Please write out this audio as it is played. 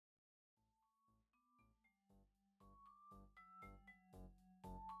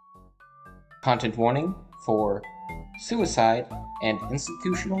Content warning for suicide and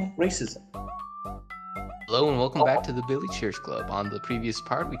institutional racism. Hello and welcome back to the Billy Cheers Club. On the previous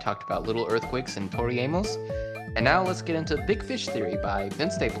part, we talked about Little Earthquakes and Tori Amos, and now let's get into Big Fish Theory by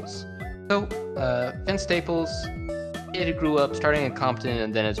Vince Staples. So, Vince Staples, kid who grew up starting in Compton,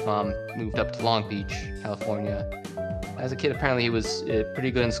 and then his mom moved up to Long Beach, California. As a kid, apparently he was pretty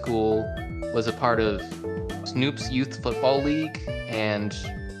good in school, was a part of Snoop's Youth Football League, and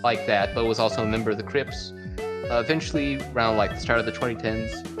like that, but was also a member of the Crips. Eventually, around like the start of the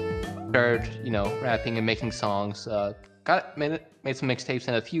 2010s, started, rapping and making songs. Made some mixtapes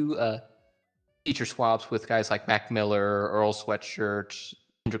and a few feature swaps with guys like Mac Miller, Earl Sweatshirt,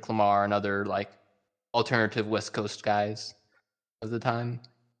 Kendrick Lamar, and other like alternative West Coast guys of the time,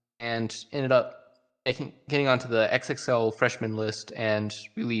 and ended up getting onto the XXL freshman list and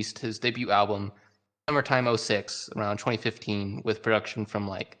released his debut album summertime '06 around 2015 with production from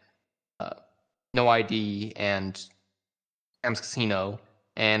like No ID and Sam's Casino,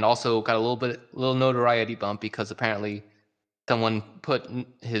 and also got a little notoriety bump because apparently someone put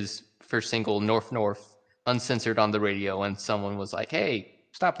his first single North North uncensored on the radio, and someone was like, "Hey,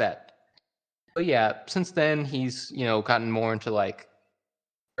 stop that." But yeah, since then he's gotten more into like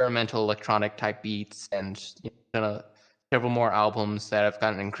experimental electronic type beats and done several more albums that have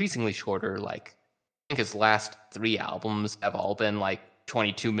gotten increasingly shorter. Like I think his last 3 albums have all been like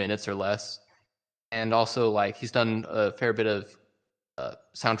 22 minutes or less, and also like he's done a fair bit of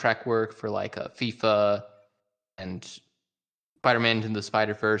soundtrack work for like FIFA and Spider-Man Into the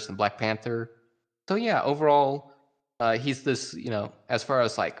Spider-Verse and Black Panther. So yeah, overall, he's this, as far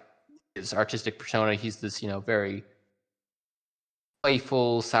as like his artistic persona, he's this, very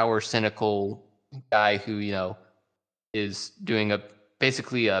playful, sour, cynical guy who, is doing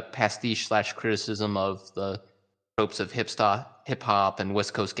basically a pastiche / criticism of the tropes of hip hop and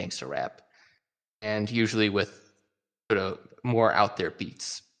West Coast gangster rap, and usually with sort of more out there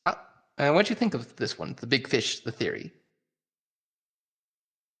beats. What do you think of this one, The Big Fish, The Theory?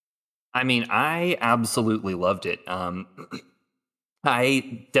 I mean, I absolutely loved it.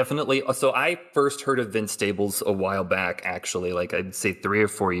 I definitely. So I first heard of Vince Staples a while back, actually, like I'd say 3 or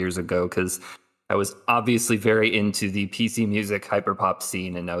 4 years ago, because I was obviously very into the PC music hyperpop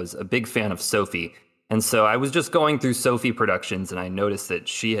scene, and I was a big fan of Sophie. And so I was just going through Sophie Productions, and I noticed that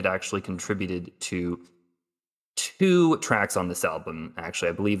she had actually contributed to 2 tracks on this album, actually.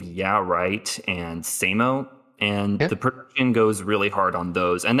 I believe Yeah Right and Samo. And the production goes really hard on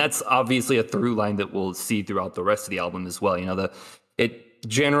those. And that's obviously a through line that we'll see throughout the rest of the album as well. It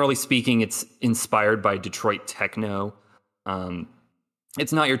generally speaking, it's inspired by Detroit techno.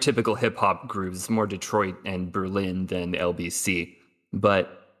 It's not your typical hip hop grooves. It's more Detroit and Berlin than LBC.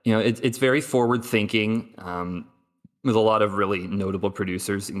 But it's very forward thinking, with a lot of really notable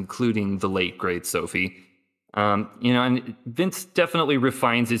producers, including the late great Sophie. And Vince definitely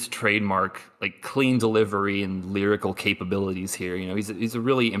refines his trademark, like clean delivery and lyrical capabilities here. He's a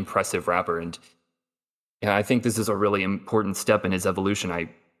really impressive rapper, and I think this is a really important step in his evolution. I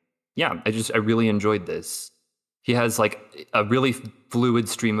really enjoyed this. He has like a really fluid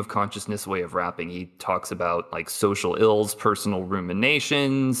stream of consciousness way of rapping. He talks about like social ills, personal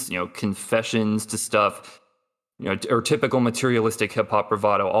ruminations, confessions to stuff, or typical materialistic hip hop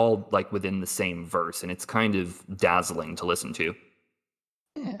bravado, all like within the same verse, and it's kind of dazzling to listen to.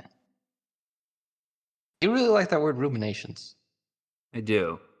 Yeah, you really like that word ruminations. I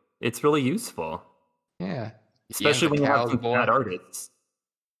do. It's really useful. Yeah, especially when you have some bad artists,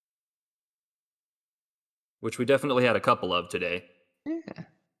 which we definitely had a couple of today. Yeah.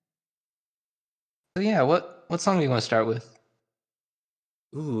 So yeah, what song do you want to start with?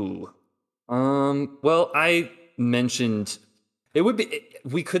 Ooh. Well, I mentioned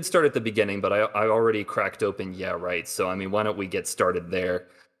we could start at the beginning, but I already cracked open Yeah Right. So I mean, why don't we get started there?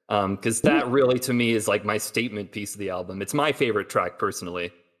 Because that really to me is like my statement piece of the album. It's my favorite track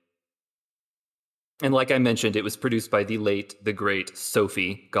personally. And like I mentioned, it was produced by the late, the great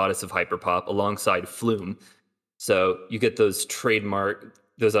Sophie, goddess of hyperpop, alongside Flume. So you get those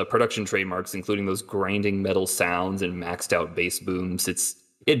production trademarks, including those grinding metal sounds and maxed out bass booms.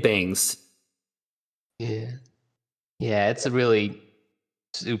 It bangs. Yeah, it's a really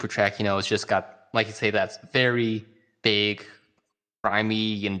super track. It's just got, like you say, that's very big,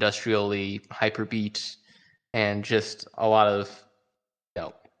 grimy, industrially hyperbeat, and just a lot of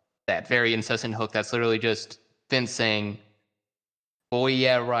that very incessant hook. That's literally just Vince saying, "Oh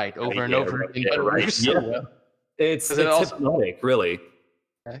yeah, right," over and over again. Yeah, right. So well. It's hypnotic, really.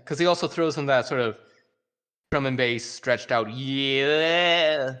 Because he also throws in that sort of drum and bass stretched out,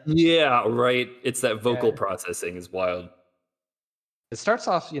 yeah, right. It's that vocal processing is wild. It starts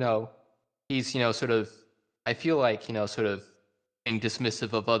off, he's, sort of, I feel like, sort of being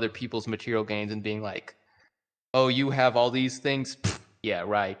dismissive of other people's material gains and being like, oh, you have all these things? Pfft, yeah,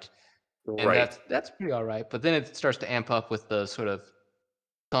 right. And Right. that's pretty all right. But then it starts to amp up with the sort of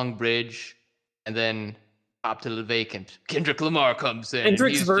song bridge, and then pop to the vacant. Kendrick Lamar comes in, and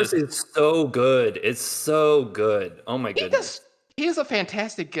Hendrix's he's verse just is so good. It's so good. Oh my he goodness. just he is a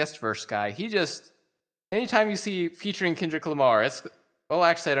fantastic guest verse guy. He just anytime you see featuring Kendrick Lamar, it's well,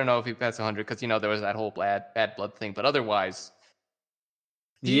 actually, I don't know if he passed 100 because there was that whole bad blood thing. But otherwise,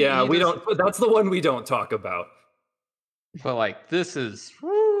 Yeah, he we just don't. That's the one we don't talk about. but like this is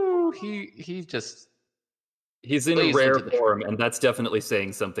woo, he just He's in plays rare into the form, and that's definitely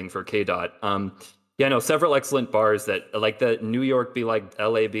saying something for K. Dot. Yeah, no, several excellent bars that like the New York be like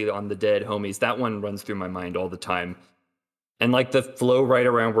LA be on the dead homies. That one runs through my mind all the time. And like the flow right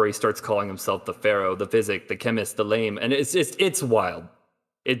around where he starts calling himself the Pharaoh, the Physic, the Chemist, the Lame, and it's wild.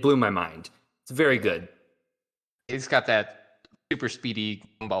 It blew my mind. It's very good. he's got that super speedy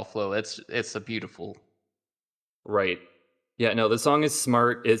gumball flow. It's a beautiful. Right. Yeah, no, the song is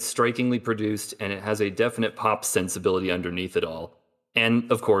smart, it's strikingly produced, and it has a definite pop sensibility underneath it all.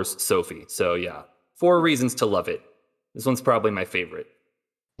 And of course, Sophie. So yeah, 4 reasons to love it. This one's probably my favorite.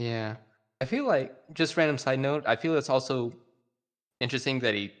 Yeah. I feel like, just random side note, I feel it's also interesting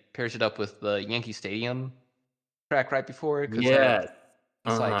that he pairs it up with the Yankee Stadium track right before it, because Yes.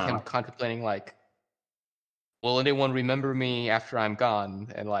 it's like Uh-huh. him contemplating, like, will anyone remember me after I'm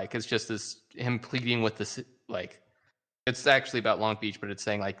gone? And like, it's just this him pleading with this, like, it's actually about Long Beach, but it's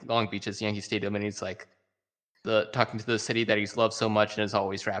saying like Long Beach is Yankee Stadium, and he's like talking to the city that he's loved so much and has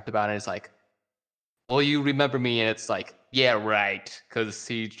always rapped about, and it's like, will you remember me? And it's like, yeah, right, because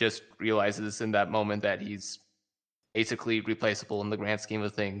he just realizes in that moment that he's basically replaceable in the grand scheme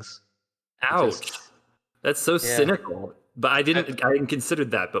of things. It Ouch. just That's so yeah. cynical. But I hadn't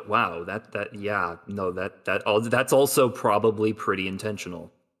considered that, but wow, that yeah, no, that's also probably pretty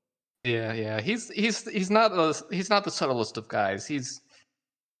intentional. Yeah. He's not the subtlest of guys.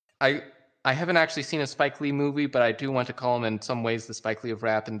 I I haven't actually seen a Spike Lee movie, but I do want to call him in some ways the Spike Lee of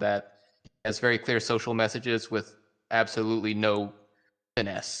rap, in that he has very clear social messages with absolutely no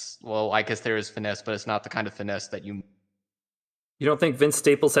finesse. Well, I guess there is finesse, but it's not the kind of finesse that you. You don't think Vince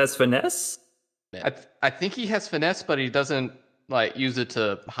Staples has finesse? I think he has finesse, but he doesn't like use it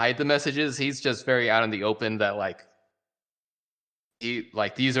to hide the messages. He's just very out in the open that like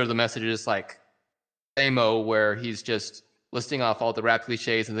these are the messages, like Samo, where he's just listing off all the rap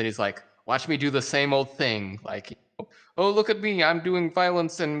cliches, and then he's like, watch me do the same old thing. Like, oh, look at me, I'm doing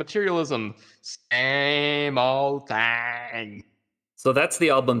violence and materialism. Same old thing. So that's the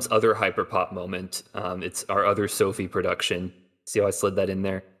album's other hyperpop moment. It's our other Sophie production. See how I slid that in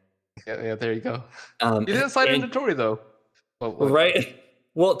there? Yeah, there you go. Um, You didn't slide it and- into Tori, though. Well, right?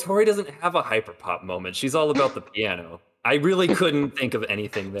 Well, Tori doesn't have a hyperpop moment. She's all about the piano. I really couldn't think of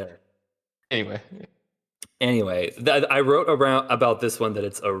anything there. Anyway, I wrote around about this one that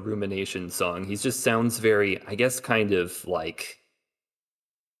it's a rumination song. He just sounds very, I guess, kind of like,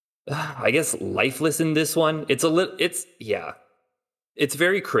 I guess, lifeless in this one. Yeah, it's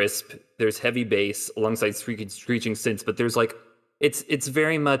very crisp. There's heavy bass alongside screeching synths, but there's like, it's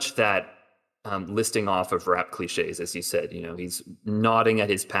very much that listing off of rap cliches, as you said. He's nodding at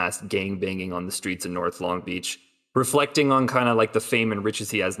his past gang banging on the streets of North Long Beach, reflecting on kind of like the fame and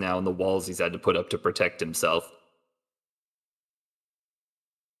riches he has now and the walls he's had to put up to protect himself.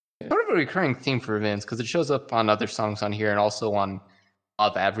 sort of a recurring theme for Vince, because it shows up on other songs on here and also on Law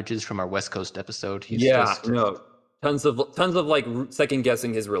of Averages from our West Coast episode. No, tons of like second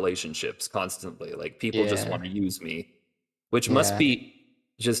guessing his relationships constantly. Like people just want to use me, which must be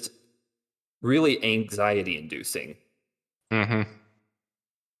just really anxiety inducing. Mm-hmm.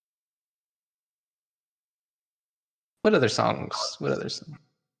 What other songs? Well,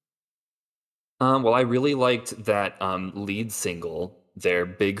 I really liked that lead single, their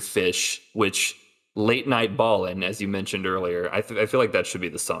Big Fish, which Late Night Ballin', as you mentioned earlier. I feel like that should be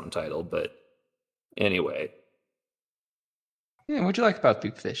the song title, but anyway. Yeah, what'd you like about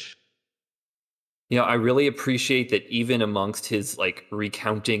Big Fish? I really appreciate that even amongst his like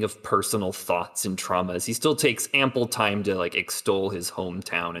recounting of personal thoughts and traumas, he still takes ample time to like extol his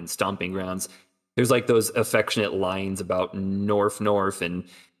hometown and stomping grounds. There's like those affectionate lines about North and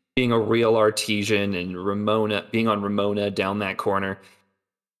being a real artesian, and being on Ramona down that corner.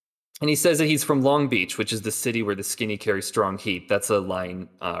 And he says that he's from Long Beach, which is the city where the skinny carry strong heat. That's a line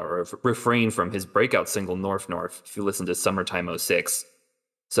or a refrain from his breakout single North, if you listen to Summertime '06.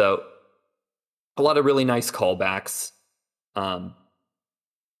 So a lot of really nice callbacks.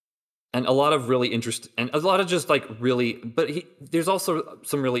 and a lot of really interesting, and a lot of just like really, but there's also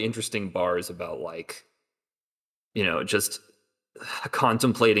some really interesting bars about like, just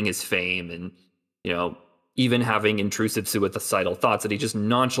contemplating his fame and, even having intrusive suicidal thoughts that he just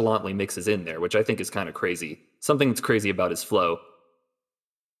nonchalantly mixes in there, which I think is kind of crazy. Something that's crazy about his flow.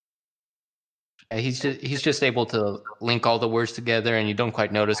 He's just able to link all the words together, and you don't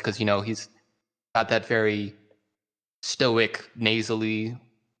quite notice because he's got that very stoic, nasally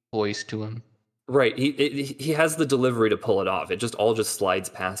voice to him. Right. He has the delivery to pull it off. It just all just slides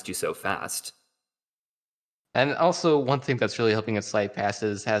past you so fast. And also, one thing that's really helping it slide past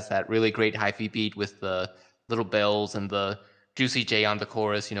has that really great hyphy beat with the little bells and the Juicy J on the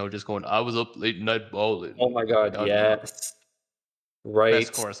chorus. Just going, "I was up late night balling." Oh my god, yes. Right.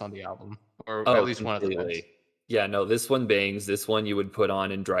 Best chorus on the album, or Oh, at least one of the best. completely. Yeah, no, this one bangs. This one you would put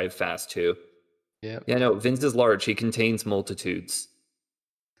on and drive fast too. Yeah. Yeah, no, Vince is large. He contains multitudes.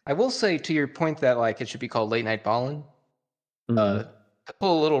 I will say to your point that like it should be called Late Night Ballin'. Mhm. To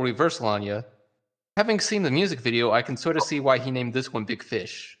pull a little reversal on you, having seen the music video, I can sort of see why he named this one Big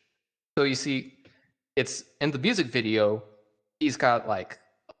Fish. So you see, it's in the music video, he's got like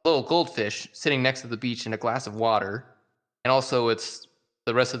a little goldfish sitting next to the beach in a glass of water, and also it's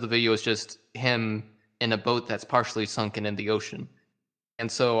the rest of the video is just him in a boat that's partially sunken in the ocean. And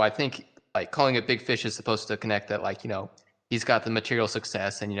so I think like calling it Big Fish is supposed to connect that like he's got the material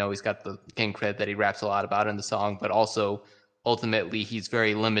success and he's got the king cred that he raps a lot about in the song, but also ultimately he's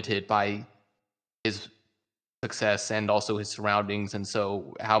very limited by his success and also his surroundings. And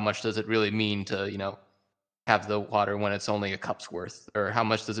so how much does it really mean to have the water when it's only a cup's worth, or how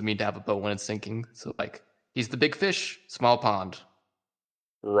much does it mean to have a boat when it's sinking? So like he's the big fish, small pond.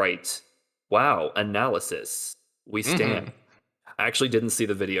 Right. Wow, analysis. We stand. Mhm. I actually didn't see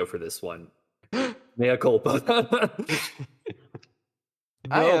the video for this one. Mea culpa.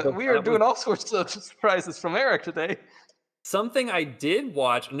 We are doing all sorts of surprises from Eric today. Something I did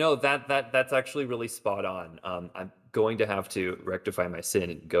watch. No, that's actually really spot on. I'm going to have to rectify my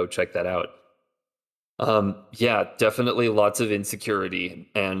sin and go check that out. Yeah, definitely lots of insecurity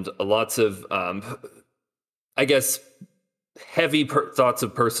and lots of, I guess, heavy thoughts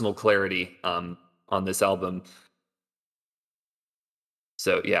of personal clarity on this album.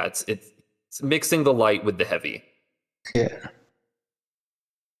 So yeah, it's mixing the light with the heavy. Yeah.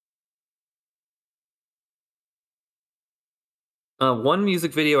 One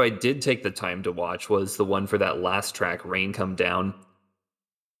music video I did take the time to watch was the one for that last track, Rain Come Down.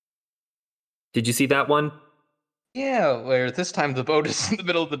 Did you see that one? Yeah, where this time the boat is in the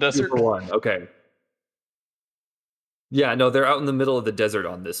middle of the desert. Super one, okay. Yeah, no, they're out in the middle of the desert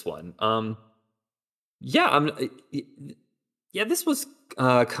on this one. Yeah, this was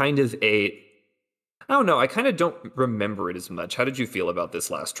kind of I don't know, I kind of don't remember it as much. How did you feel about this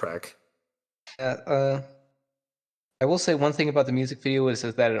last track? I will say one thing about the music video is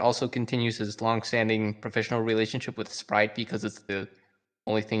that it also continues his long-standing professional relationship with Sprite because it's the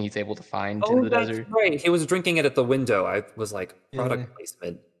only thing he's able to find in the desert. Right. He was drinking it at the window. I was like, product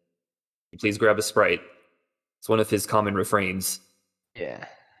placement. Please grab a Sprite. It's one of his common refrains. Yeah.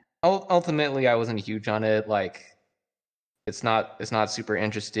 Ultimately, I wasn't huge on it. Like, it's not super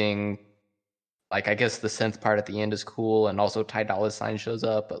interesting. Like, I guess the synth part at the end is cool, and also Ty Dolla $ign shows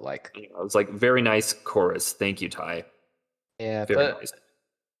up, but like, it was like very nice chorus. Thank you, Ty. Yeah, very but nice.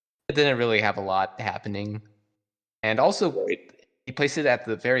 It didn't really have a lot happening, and also he placed it at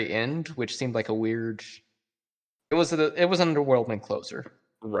the very end, which seemed like a weird. It was an underwhelming closer.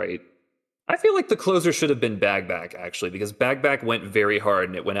 Right. I feel like the closer should have been Bag Back actually, because Bag Back went very hard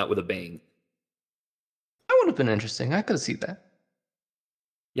and it went out with a bang. That would have been interesting. I could see that.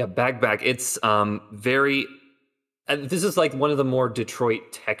 Yeah, Bag Back. It's very, and this is like one of the more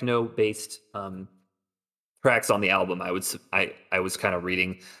Detroit techno based tracks on the album. I was kind of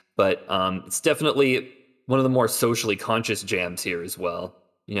reading, but it's definitely one of the more socially conscious jams here as well.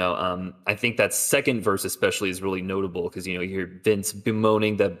 I think that second verse especially is really notable because you hear Vince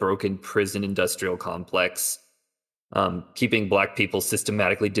bemoaning that broken prison industrial complex, keeping black people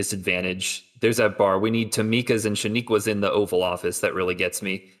systematically disadvantaged. There's that bar, "We need Tamikas and Shaniquas in the Oval Office," that really gets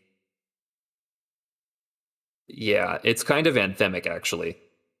me. Yeah, it's kind of anthemic actually.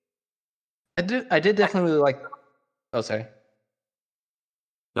 I did definitely really like. Oh, sorry.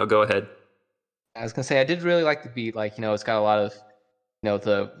 No, go ahead. I was gonna say I did really like the beat. Like it's got a lot of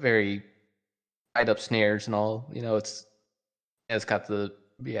the very tied up snares and all. It's got the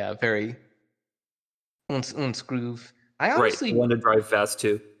very uns groove. I honestly want to drive fast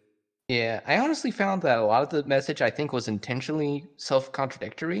too. Yeah, I honestly found that a lot of the message I think was intentionally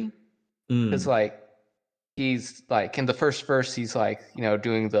self-contradictory. Because like he's like in the first verse he's like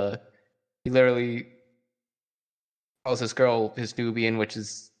doing the he literally calls this girl his Nubian, which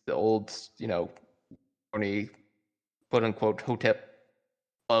is the old, corny, quote unquote, Hotep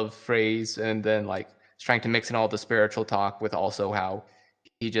love phrase, and then like is trying to mix in all the spiritual talk with also how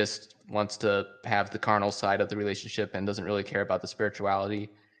he just wants to have the carnal side of the relationship and doesn't really care about the spirituality.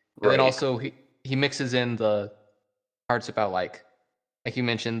 And then Right. also he mixes in the parts about like you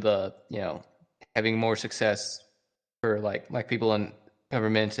mentioned, the having more success for like black people in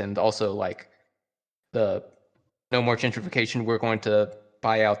government, and also like the no more gentrification, we're going to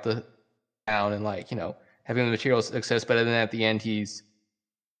buy out the town, and like having the material success. But then at the end he's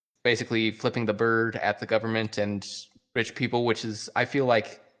basically flipping the bird at the government and rich people, which is, I feel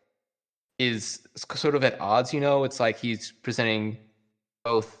like, is sort of at odds. It's like he's presenting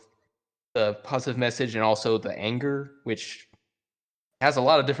both the positive message and also the anger, which has a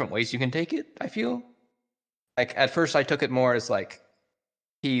lot of different ways you can take it. I feel like at first I took it more as like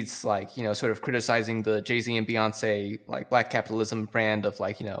he's like sort of criticizing the Jay-Z and Beyonce like black capitalism brand of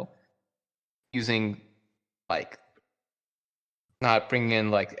like using like not bringing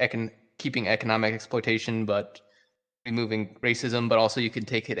in like keeping economic exploitation, but removing racism. But also you can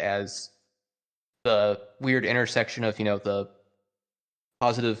take it as the weird intersection of the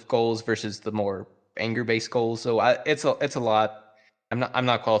positive goals versus the more anger based goals. So it's a lot. I'm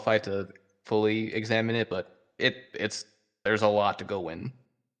not qualified to fully examine it, but it's there's a lot to go in.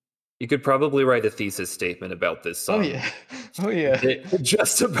 You could probably write a thesis statement about this Oh song. yeah, oh yeah.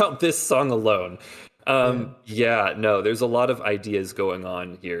 Just about this song alone. Yeah, no, there's a lot of ideas going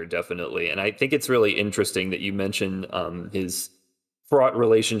on here, definitely. And I think it's really interesting that you mentioned his fraught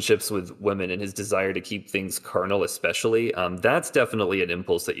relationships with women and his desire to keep things carnal, especially. That's definitely an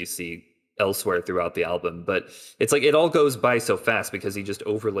impulse that you see elsewhere throughout the album. But it's like it all goes by so fast because he just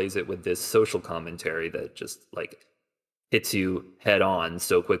overlays it with this social commentary that just like hits you head on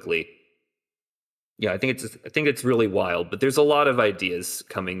so quickly. Yeah, I think it's really wild, but there's a lot of ideas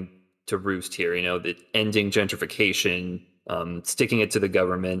coming to roost here. That ending gentrification, sticking it to the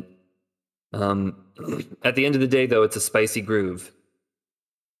government. Um, at the end of the day, though, it's a spicy groove.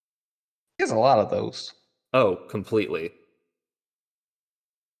 He has a lot of those. Oh, completely.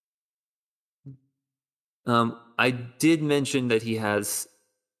 I did mention that he has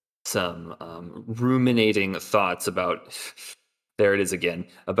some ruminating thoughts about. There it is again,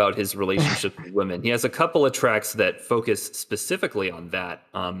 about his relationship with women. He has a couple of tracks that focus specifically on that.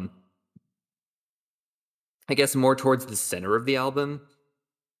 I guess more towards the center of the album.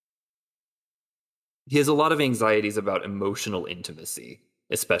 He has a lot of anxieties about emotional intimacy,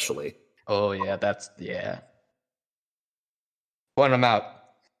 especially. Oh yeah, that's yeah. Point them out.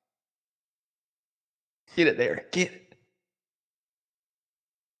 Get it there. Get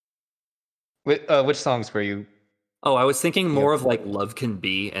it. Which songs were you? Oh, I was thinking more Yep. of like Love Can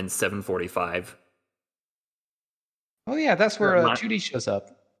Be and 745. Oh yeah, that's where My- Judy shows up,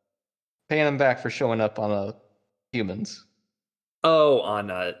 paying him back for showing up on Humans. oh,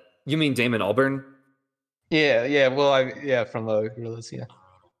 on you mean Damon Albarn? Yeah, yeah. Well, from Gorillas. Yeah.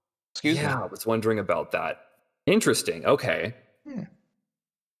 Excuse me. Yeah, I was wondering about that. Interesting. Okay. Yeah.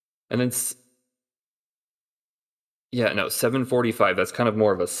 And then yeah, no, 745, that's kind of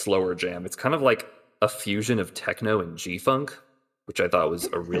more of a slower jam. It's kind of like a fusion of techno and G-funk, which I thought was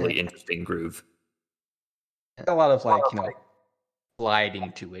a really interesting groove. A lot of like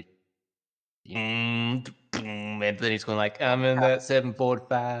gliding to it. And then he's going like, I'm in that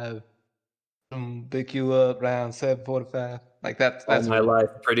 745. Pick you up around 745. Like that's All my really life,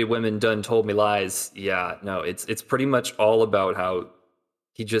 pretty women done told me lies. Yeah, no, it's pretty much all about how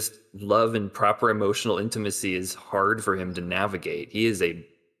he just love and proper emotional intimacy is hard for him to navigate. He is a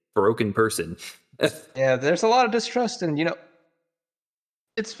broken person. yeah. There's a lot of distrust, and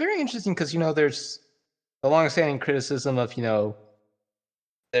it's very interesting because there's a long-standing criticism of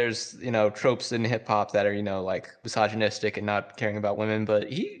there's tropes in hip hop that are like misogynistic and not caring about women, but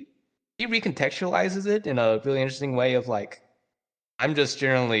he recontextualizes it in a really interesting way of like, I'm just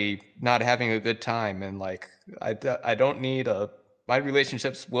generally not having a good time, and like I don't need my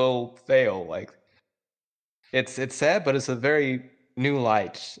relationships will fail. Like it's sad, but it's a very new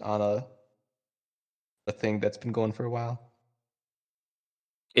light on a thing that's been going for a while.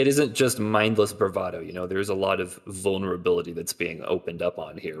 It isn't just mindless bravado, there's a lot of vulnerability that's being opened up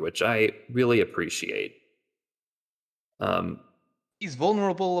on here, which I really appreciate. He's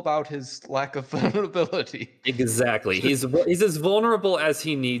vulnerable about his lack of vulnerability. Exactly. He's as vulnerable as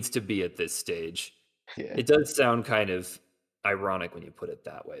he needs to be at this stage. Yeah. It does sound kind of ironic when you put it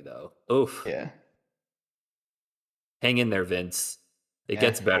that way, though. Oof. Yeah. Hang in there, Vince. It Yeah.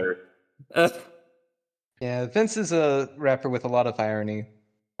 gets better. Yeah, Vince is a rapper with a lot of irony.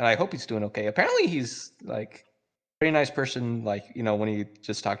 and I hope he's doing okay. Apparently, he's like a pretty nice person. Like, you know, when you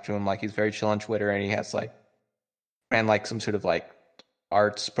just talk to him, like he's very chill on Twitter, and he has like ran like some sort of like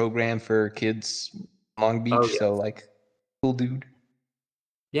arts program for kids in Long Beach. Oh, yeah. So like, cool dude.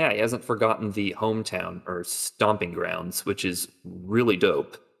 Yeah, he hasn't forgotten the hometown or stomping grounds, which is really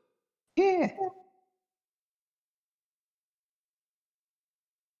dope. Yeah.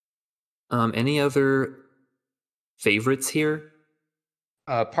 Any other favorites here?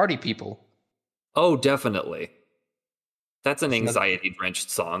 Party people. Oh, definitely. That's an That's another- anxiety-drenched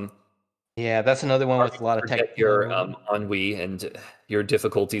song. Yeah, that's another one with a lot of Forget tech. your ennui and your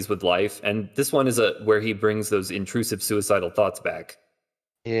difficulties with life, and this one is where he brings those intrusive suicidal thoughts back.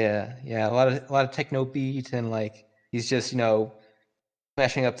 Yeah, yeah, a lot of techno beat, and like he's just, you know,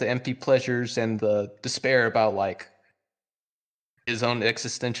 smashing up the empty pleasures and the despair about like his own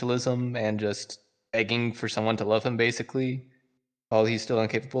existentialism and just begging for someone to love him basically while he's still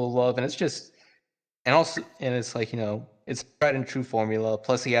incapable of love. And it's just, and it's like, you know, it's tried and true formula.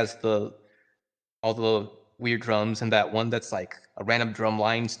 Plus he has all the weird drums and that one that's like a random drum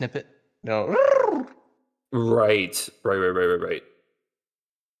line snippet, you know. Right.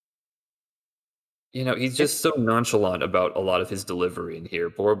 You know, he's just so nonchalant about a lot of his delivery in here.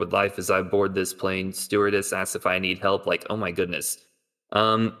 Bored with life as I board this plane. Stewardess asks if I need help. Like, oh my goodness.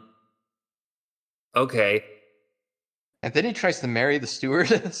 Okay. And then he tries to marry the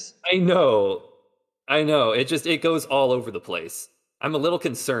stewardess. I know. It goes all over the place. I'm a little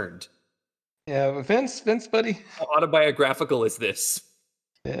concerned. Yeah, but Vince, buddy. How autobiographical is this?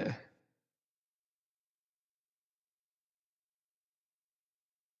 Yeah.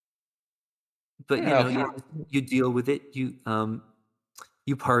 But you Yeah, know, you deal with it. You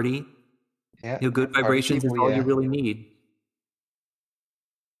party. Yeah. You know, good Party vibrations is people, all yeah. you really need.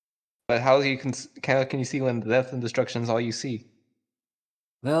 But how can you see when death and destruction is all you see?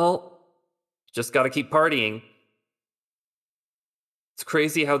 Well, just got to keep partying. It's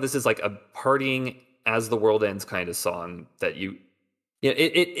crazy how this is like a partying as the world ends kind of song that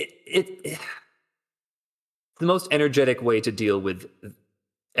it's the most energetic way to deal with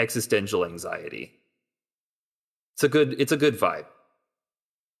existential anxiety. It's a good vibe.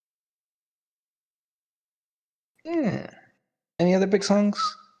 Yeah. Any other big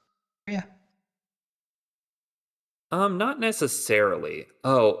songs? Yeah. Not necessarily.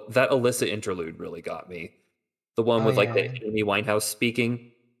 Oh, that Alyssa interlude really got me. The one with like the Amy Winehouse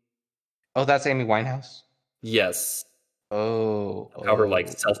speaking. Oh, that's Amy Winehouse? Yes. Oh. How her like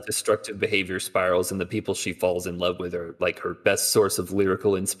self-destructive behavior spirals and the people she falls in love with are like her best source of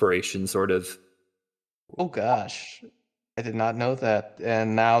lyrical inspiration, sort of. Oh gosh. I did not know that.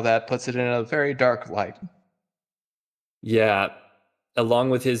 And now that puts it in a very dark light. Yeah. Along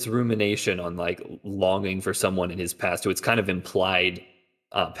with his rumination on like longing for someone in his past who it's kind of implied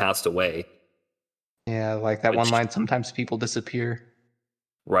passed away. Yeah, like that one line, sometimes people disappear.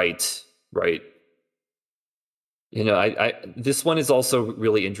 Right. You know, I this one is also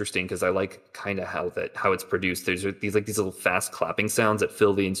really interesting because I like kind of how it's produced. There's these little fast clapping sounds that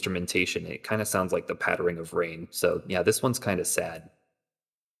fill the instrumentation. It kind of sounds like the pattering of rain. So yeah, this one's kind of sad.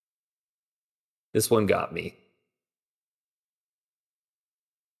 This one got me.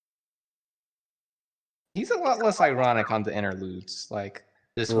 He's a lot less ironic on the interludes. Like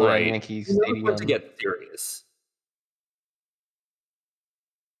this one, Right. Yankee You know, Stadium. to get serious.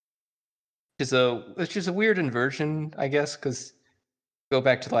 It's just a weird inversion, I guess, because go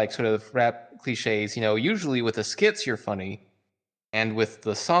back to like sort of rap cliches, you know, usually with the skits you're funny, and with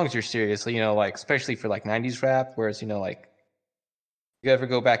the songs you're serious, you know, like especially for like 90s rap, whereas, you know, like you ever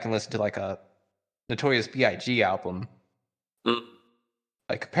go back and listen to like a Notorious B.I.G. album,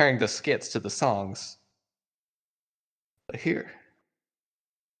 like comparing the skits to the songs. But here.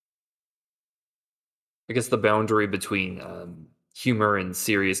 I guess the boundary between humor and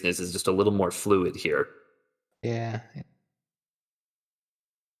seriousness is just a little more fluid here. Yeah.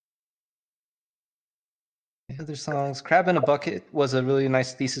 Other songs. Crab in a Bucket was a really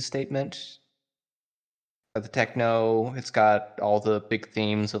nice thesis statement. The techno, it's got all the big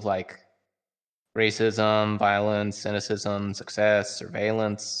themes of like racism, violence, cynicism, success,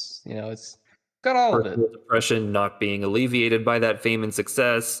 surveillance. You know, it's got all of it. Personal depression not being alleviated by that fame and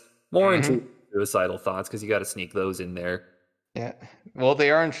success. More into suicidal thoughts because you got to sneak those in there. Yeah. Well, they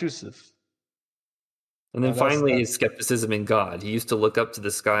are intrusive. And then finally, his skepticism in God. He used to look up to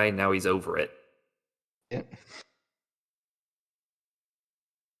the sky, now he's over it. Yeah.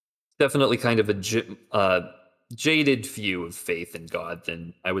 Definitely kind of a jaded view of faith in God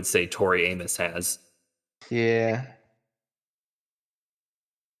than I would say Tori Amos has. Yeah.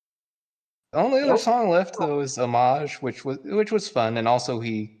 The only other song left though is Homage, which was fun, and also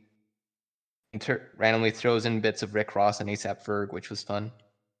he randomly throws in bits of Rick Ross and ASAP Ferg, which was fun.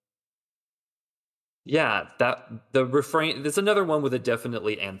 Yeah, that the refrain. There's another one with a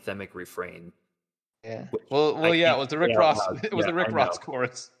definitely anthemic refrain. Yeah. Which Well, I yeah. can't It was the Rick say out Ross. loud. It was Yeah, the Rick I know. Ross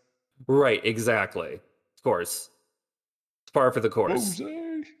chorus. Right, exactly. Of course. It's par for the course.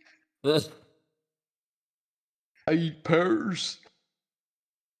 Jose, I eat pears.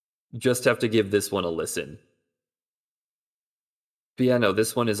 Just have to give this one a listen. But yeah, no,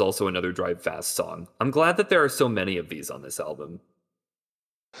 this one is also another Drive Fast song. I'm glad that there are so many of these on this album.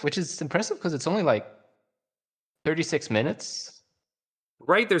 Which is impressive because it's only like 36 minutes.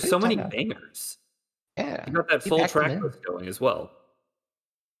 Right, there's so many Yeah. bangers. Yeah. You got that He full packed them track in. list going as well.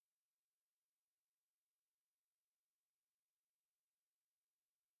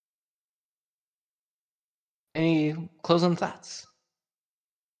 Any closing thoughts?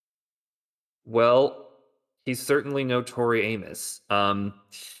 Well, he's certainly no Tori Amos.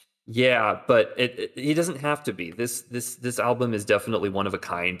 Yeah, but he doesn't have to be. This album is definitely one of a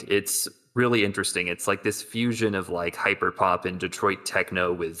kind. It's really interesting. It's like this fusion of like hyperpop and Detroit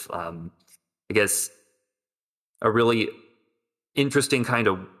techno with I guess a really interesting kind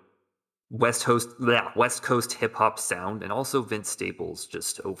of West Coast hip hop sound, and also Vince Staples'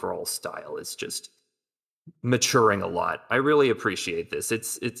 just overall style is just maturing a lot. I really appreciate this.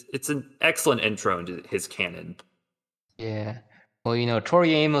 It's an excellent intro into his canon. Yeah. Well,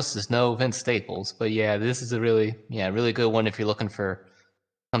 Tori Amos is no Vince Staples, but yeah, this is a really good one if you're looking for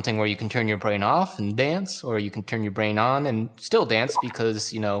something where you can turn your brain off and dance, or you can turn your brain on and still dance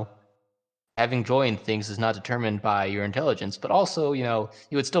because, having joy in things is not determined by your intelligence, but also, you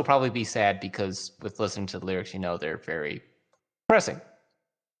would still probably be sad because with listening to the lyrics, they're very depressing.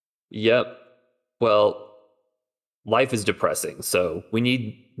 Yep. Well, life is depressing, so we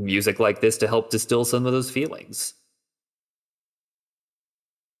need music like this to help distill some of those feelings.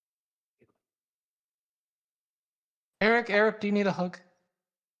 Eric, do you need a hug?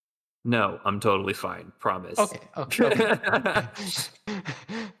 No, I'm totally fine. Promise. Okay.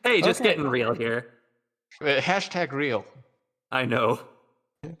 Hey, just Okay. getting real here. Hashtag real. I know.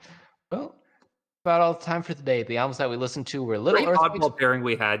 Well, about all the time for today. The albums that we listened to were Little Great Earthquakes. oddball pairing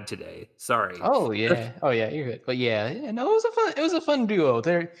we had today. Sorry. Oh yeah, you're good. But no, it was a fun duo.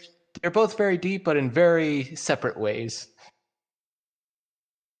 They're both very deep, but in very separate ways.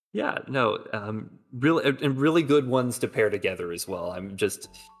 Yeah, no, really good ones to pair together as well. I'm just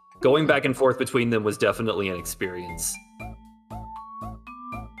going back and forth between them was definitely an experience.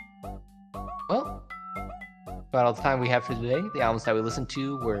 Well, about all the time we have for today. The albums that we listened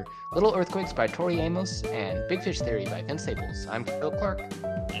to were Little Earthquakes by Tori Amos and Big Fish Theory by Vince Staples. I'm Phil Clark.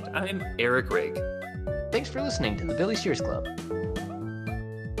 And I'm Eric Rigg. Thanks for listening to the Billy Shears Club.